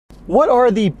What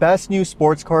are the best new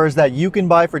sports cars that you can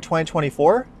buy for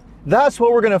 2024? That's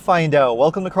what we're going to find out.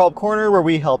 Welcome to Car Up Corner, where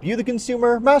we help you, the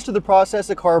consumer, master the process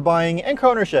of car buying and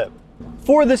car ownership.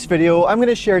 For this video, I'm going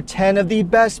to share 10 of the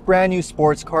best brand new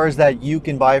sports cars that you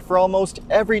can buy for almost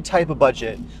every type of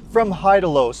budget, from high to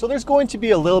low. So there's going to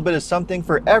be a little bit of something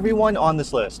for everyone on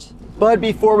this list. But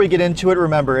before we get into it,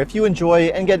 remember, if you enjoy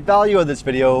and get value out of this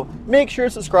video, make sure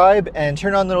to subscribe and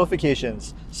turn on the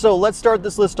notifications. So let's start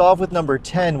this list off with number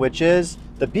 10, which is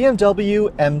the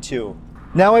BMW M2.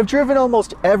 Now, I've driven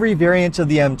almost every variant of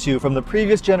the M2, from the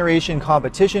previous generation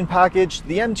competition package,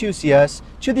 the M2 CS,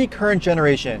 to the current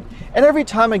generation. And every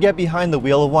time I get behind the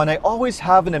wheel of one, I always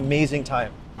have an amazing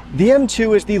time. The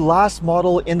M2 is the last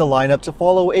model in the lineup to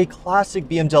follow a classic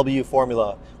BMW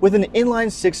formula, with an inline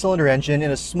 6-cylinder engine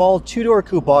in a small 2-door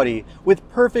coupe body with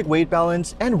perfect weight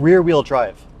balance and rear-wheel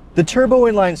drive. The turbo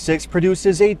inline 6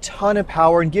 produces a ton of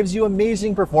power and gives you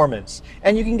amazing performance,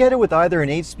 and you can get it with either an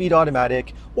 8-speed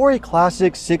automatic or a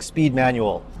classic 6-speed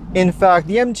manual. In fact,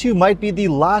 the M2 might be the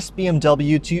last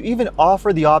BMW to even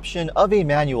offer the option of a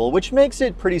manual, which makes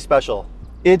it pretty special.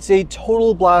 It's a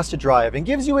total blast to drive and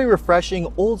gives you a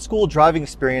refreshing old-school driving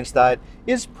experience that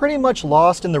is pretty much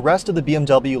lost in the rest of the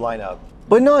BMW lineup.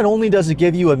 But not only does it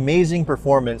give you amazing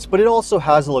performance, but it also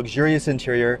has a luxurious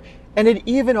interior, and it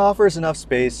even offers enough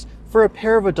space for a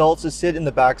pair of adults to sit in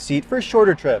the back seat for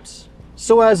shorter trips.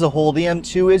 So as a whole, the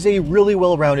M2 is a really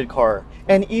well-rounded car,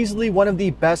 and easily one of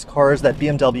the best cars that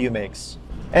BMW makes.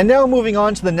 And now moving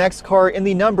on to the next car, in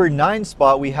the number 9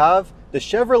 spot we have the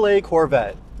Chevrolet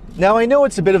Corvette. Now, I know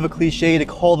it's a bit of a cliche to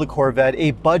call the Corvette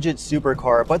a budget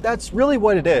supercar, but that's really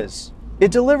what it is.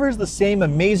 It delivers the same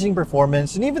amazing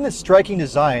performance and even the striking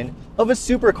design of a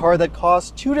supercar that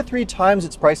costs 2 to 3 times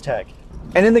its price tag.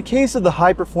 And in the case of the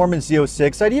high-performance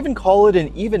Z06, I'd even call it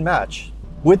an even match.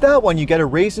 With that one, you get a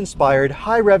race-inspired,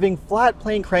 high-revving,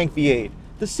 flat-plane crank V8,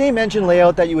 the same engine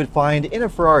layout that you would find in a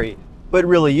Ferrari. But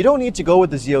really, you don't need to go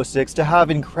with the Z06 to have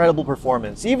incredible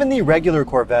performance. Even the regular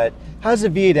Corvette has a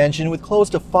V8 engine with close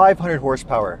to 500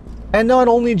 horsepower. And not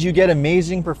only do you get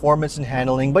amazing performance and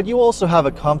handling, but you also have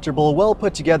a comfortable, well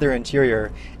put together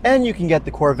interior. And you can get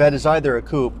the Corvette as either a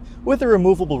coupe with a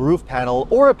removable roof panel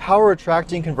or a power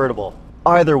attracting convertible.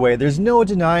 Either way, there's no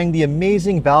denying the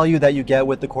amazing value that you get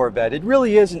with the Corvette. It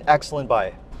really is an excellent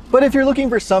buy. But if you're looking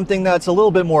for something that's a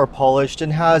little bit more polished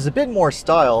and has a bit more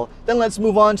style, then let's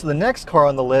move on to the next car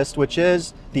on the list, which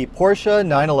is the Porsche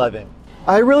 911.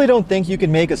 I really don't think you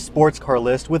can make a sports car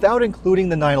list without including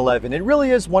the 911. It really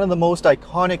is one of the most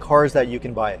iconic cars that you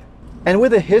can buy. And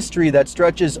with a history that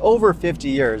stretches over 50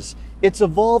 years, it's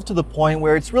evolved to the point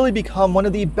where it's really become one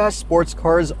of the best sports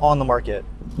cars on the market.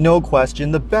 No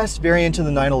question, the best variant of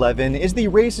the 911 is the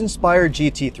race-inspired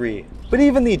GT3. But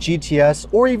even the GTS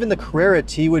or even the Carrera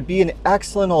T would be an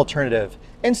excellent alternative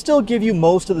and still give you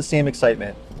most of the same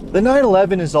excitement. The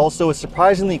 911 is also a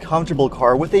surprisingly comfortable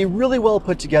car with a really well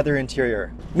put together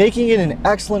interior, making it an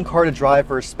excellent car to drive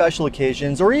for special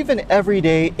occasions or even every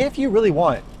day if you really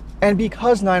want. And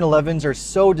because 911s are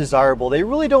so desirable, they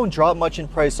really don't drop much in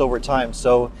price over time,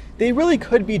 so they really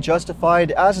could be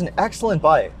justified as an excellent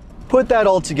buy. Put that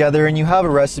all together and you have a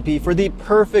recipe for the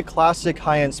perfect classic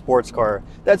high-end sports car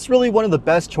that's really one of the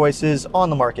best choices on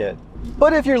the market.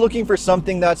 But if you're looking for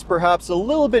something that's perhaps a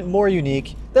little bit more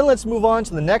unique, then let's move on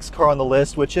to the next car on the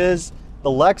list, which is the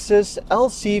Lexus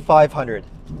LC500.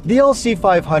 The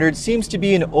LC500 seems to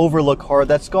be an overlooked car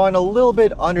that's gone a little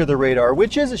bit under the radar,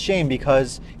 which is a shame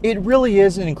because it really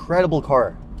is an incredible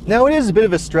car. Now, it is a bit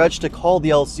of a stretch to call the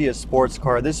LC a sports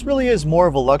car. This really is more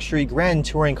of a luxury grand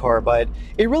touring car, but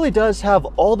it really does have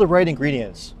all the right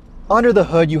ingredients. Under the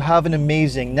hood, you have an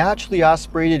amazing, naturally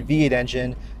aspirated V8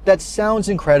 engine that sounds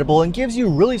incredible and gives you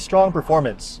really strong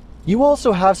performance. You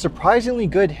also have surprisingly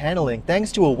good handling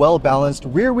thanks to a well-balanced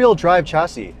rear-wheel drive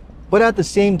chassis. But at the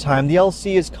same time, the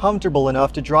LC is comfortable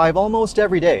enough to drive almost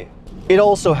every day. It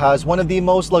also has one of the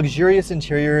most luxurious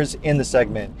interiors in the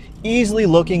segment, easily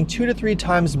looking 2 to 3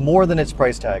 times more than its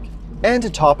price tag. And to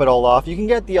top it all off, you can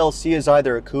get the LC as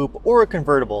either a coupe or a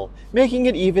convertible, making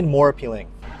it even more appealing.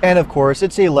 And of course,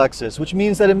 it's a Lexus, which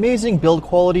means that amazing build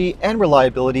quality and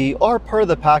reliability are part of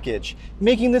the package,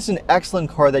 making this an excellent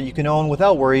car that you can own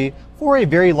without worry for a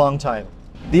very long time.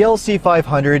 The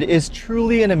LC500 is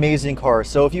truly an amazing car,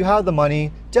 so if you have the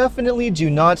money, definitely do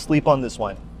not sleep on this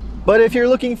one. But if you're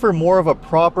looking for more of a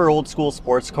proper old school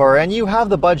sports car and you have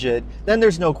the budget, then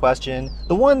there's no question.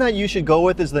 The one that you should go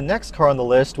with is the next car on the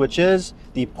list, which is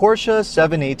the Porsche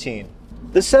 718.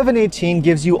 The 718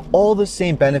 gives you all the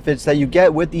same benefits that you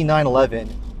get with the 911,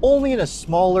 only in a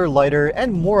smaller, lighter,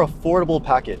 and more affordable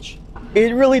package.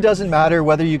 It really doesn't matter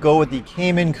whether you go with the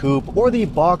Cayman Coupe or the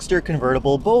Boxster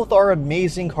convertible, both are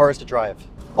amazing cars to drive.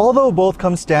 Although both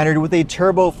come standard with a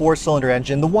turbo 4-cylinder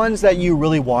engine, the ones that you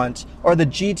really want are the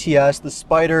GTS, the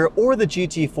Spider, or the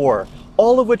GT4,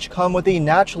 all of which come with a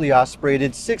naturally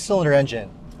aspirated 6-cylinder engine,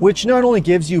 which not only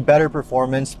gives you better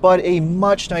performance, but a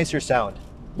much nicer sound.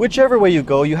 Whichever way you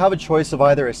go, you have a choice of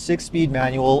either a 6-speed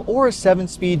manual or a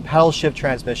 7-speed paddle shift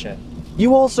transmission.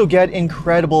 You also get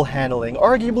incredible handling,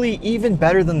 arguably even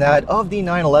better than that of the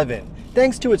 911,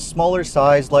 thanks to its smaller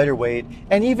size, lighter weight,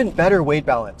 and even better weight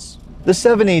balance. The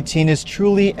 718 is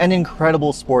truly an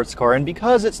incredible sports car, and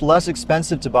because it's less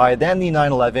expensive to buy than the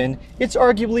 911, it's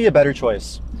arguably a better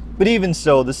choice. But even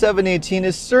so, the 718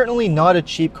 is certainly not a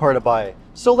cheap car to buy.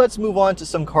 So let's move on to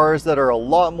some cars that are a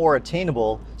lot more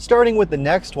attainable, starting with the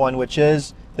next one, which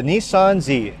is the Nissan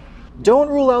Z. Don't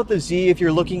rule out the Z if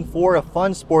you're looking for a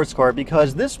fun sports car,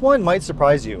 because this one might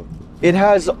surprise you. It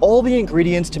has all the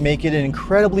ingredients to make it an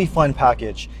incredibly fun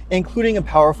package, including a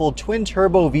powerful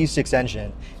twin-turbo V6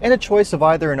 engine, and a choice of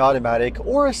either an automatic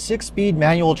or a 6-speed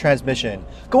manual transmission,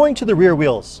 going to the rear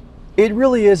wheels. It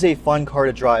really is a fun car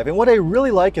to drive, and what I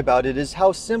really like about it is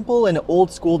how simple and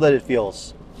old school that it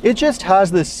feels. It just has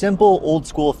this simple old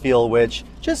school feel, which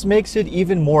just makes it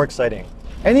even more exciting.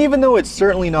 And even though it's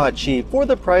certainly not cheap, for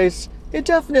the price, it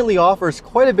definitely offers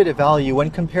quite a bit of value when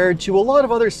compared to a lot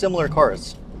of other similar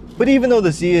cars. But even though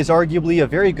the Z is arguably a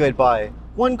very good buy,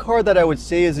 one car that I would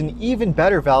say is an even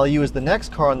better value is the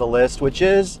next car on the list, which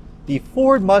is the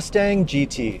Ford Mustang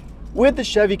GT. With the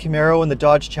Chevy Camaro and the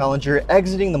Dodge Challenger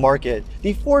exiting the market,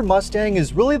 the Ford Mustang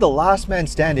is really the last man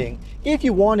standing if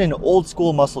you want an old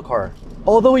school muscle car.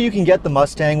 Although you can get the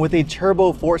Mustang with a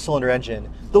turbo 4-cylinder engine,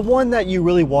 the one that you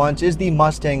really want is the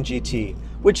Mustang GT,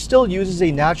 which still uses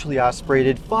a naturally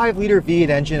aspirated 5-liter V8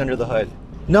 engine under the hood.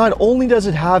 Not only does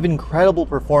it have incredible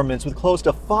performance with close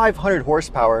to 500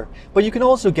 horsepower, but you can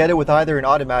also get it with either an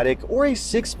automatic or a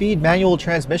 6-speed manual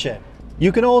transmission.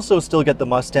 You can also still get the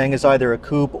Mustang as either a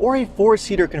coupe or a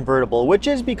 4-seater convertible, which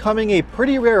is becoming a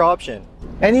pretty rare option.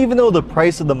 And even though the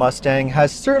price of the Mustang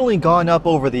has certainly gone up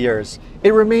over the years,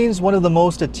 it remains one of the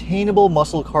most attainable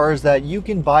muscle cars that you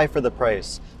can buy for the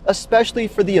price. Especially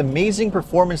for the amazing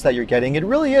performance that you're getting, it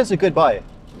really is a good buy.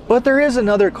 But there is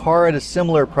another car at a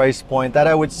similar price point that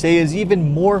I would say is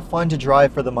even more fun to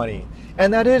drive for the money.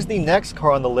 And that is the next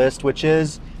car on the list, which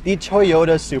is the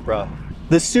Toyota Supra.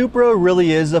 The Supra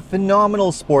really is a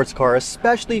phenomenal sports car,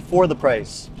 especially for the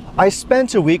price. I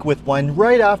spent a week with one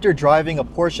right after driving a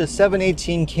Porsche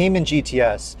 718 Cayman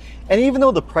GTS, and even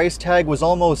though the price tag was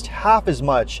almost half as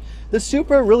much, the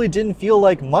Supra really didn't feel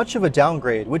like much of a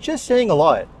downgrade, which is saying a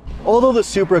lot. Although the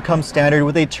Supra comes standard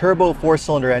with a turbo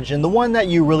 4-cylinder engine, the one that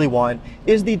you really want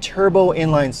is the turbo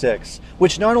inline 6,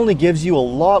 which not only gives you a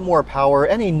lot more power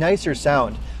and a nicer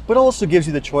sound, but also gives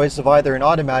you the choice of either an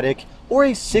automatic or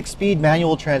a 6-speed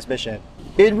manual transmission.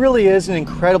 It really is an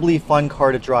incredibly fun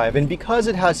car to drive, and because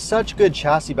it has such good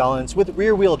chassis balance with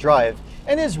rear-wheel drive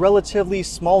and is relatively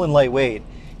small and lightweight,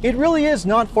 it really is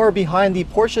not far behind the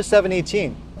Porsche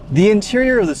 718. The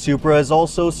interior of the Supra is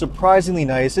also surprisingly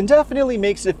nice and definitely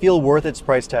makes it feel worth its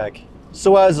price tag.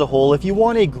 So as a whole, if you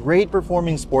want a great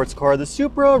performing sports car, the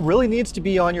Supra really needs to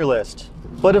be on your list.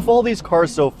 But if all these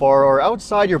cars so far are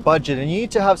outside your budget and you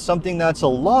need to have something that's a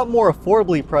lot more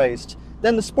affordably priced,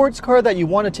 then the sports car that you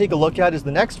want to take a look at is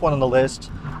the next one on the list,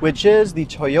 which is the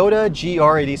Toyota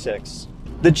GR86.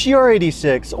 The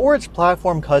GR86, or its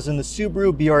platform cousin, the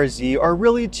Subaru BRZ, are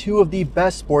really two of the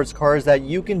best sports cars that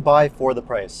you can buy for the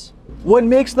price. What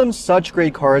makes them such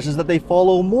great cars is that they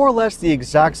follow more or less the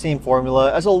exact same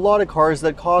formula as a lot of cars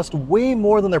that cost way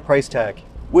more than their price tag,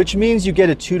 which means you get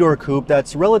a 2-door coupe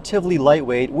that's relatively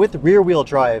lightweight with rear-wheel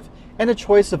drive and a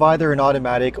choice of either an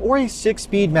automatic or a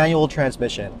 6-speed manual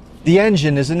transmission. The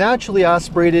engine is a naturally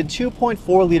aspirated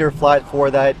 2.4-liter flat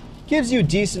 4 that gives you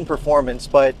decent performance,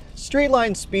 but straight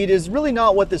line speed is really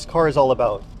not what this car is all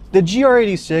about. The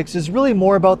GR86 is really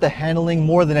more about the handling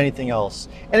more than anything else,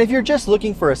 and if you're just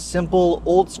looking for a simple,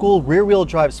 old-school rear-wheel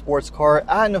drive sports car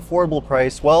at an affordable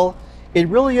price, well, it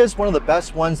really is one of the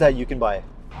best ones that you can buy.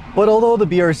 But although the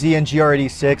BRZ and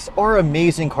GR86 are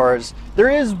amazing cars, there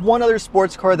is one other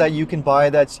sports car that you can buy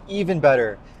that's even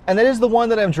better, and that is the one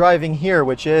that I'm driving here,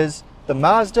 which is the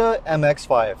Mazda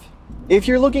MX-5. If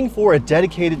you're looking for a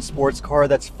dedicated sports car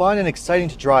that's fun and exciting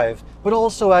to drive, but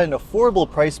also at an affordable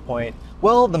price point,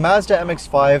 well, the Mazda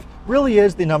MX-5 really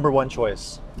is the #1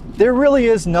 choice. There really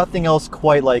is nothing else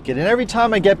quite like it, and every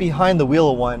time I get behind the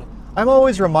wheel of one, I'm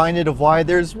always reminded of why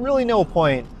there's really no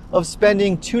point of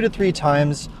spending 2 to 3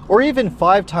 times or even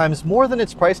 5 times more than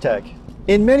its price tag.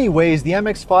 In many ways, the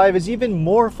MX-5 is even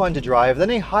more fun to drive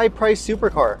than a high-priced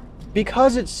supercar.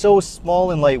 Because it's so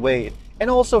small and lightweight, and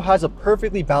also has a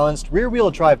perfectly balanced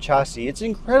rear-wheel drive chassis, it's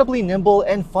incredibly nimble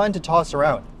and fun to toss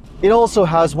around. It also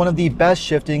has one of the best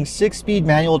shifting 6-speed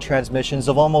manual transmissions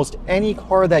of almost any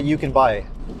car that you can buy.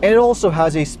 And it also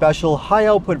has a special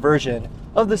high-output version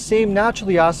of the same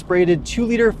naturally aspirated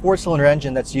 2-liter 4-cylinder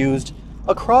engine that's used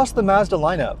across the Mazda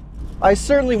lineup. I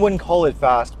certainly wouldn't call it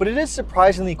fast, but it is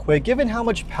surprisingly quick given how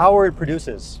much power it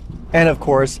produces. And of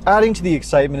course, adding to the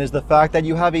excitement is the fact that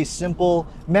you have a simple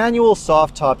manual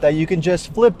soft top that you can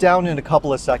just flip down in a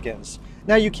couple of seconds.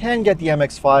 Now you can get the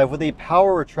MX-5 with a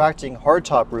power retracting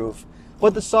hardtop roof,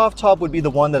 but the soft top would be the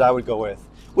one that I would go with,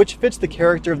 which fits the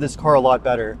character of this car a lot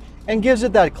better and gives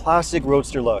it that classic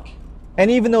roadster look.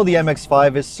 And even though the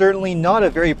MX-5 is certainly not a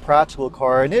very practical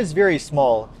car and is very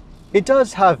small, it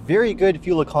does have very good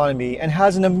fuel economy and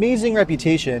has an amazing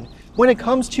reputation when it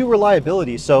comes to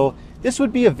reliability, so this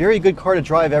would be a very good car to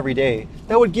drive every day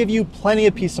that would give you plenty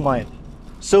of peace of mind.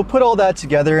 So put all that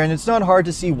together and it's not hard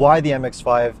to see why the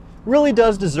MX-5 really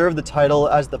does deserve the title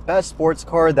as the best sports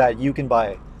car that you can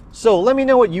buy. So let me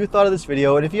know what you thought of this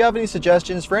video, and if you have any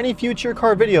suggestions for any future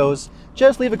car videos,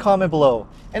 just leave a comment below.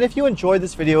 And if you enjoyed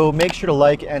this video, make sure to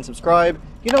like and subscribe.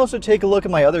 You can also take a look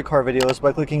at my other car videos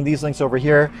by clicking these links over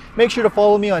here. Make sure to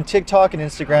follow me on TikTok and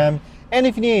Instagram. And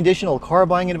if you need additional car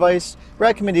buying advice,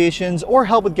 recommendations, or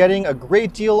help with getting a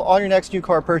great deal on your next new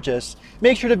car purchase,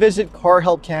 make sure to visit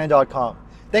carhelpcan.com.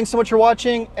 Thanks so much for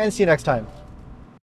watching, and see you next time.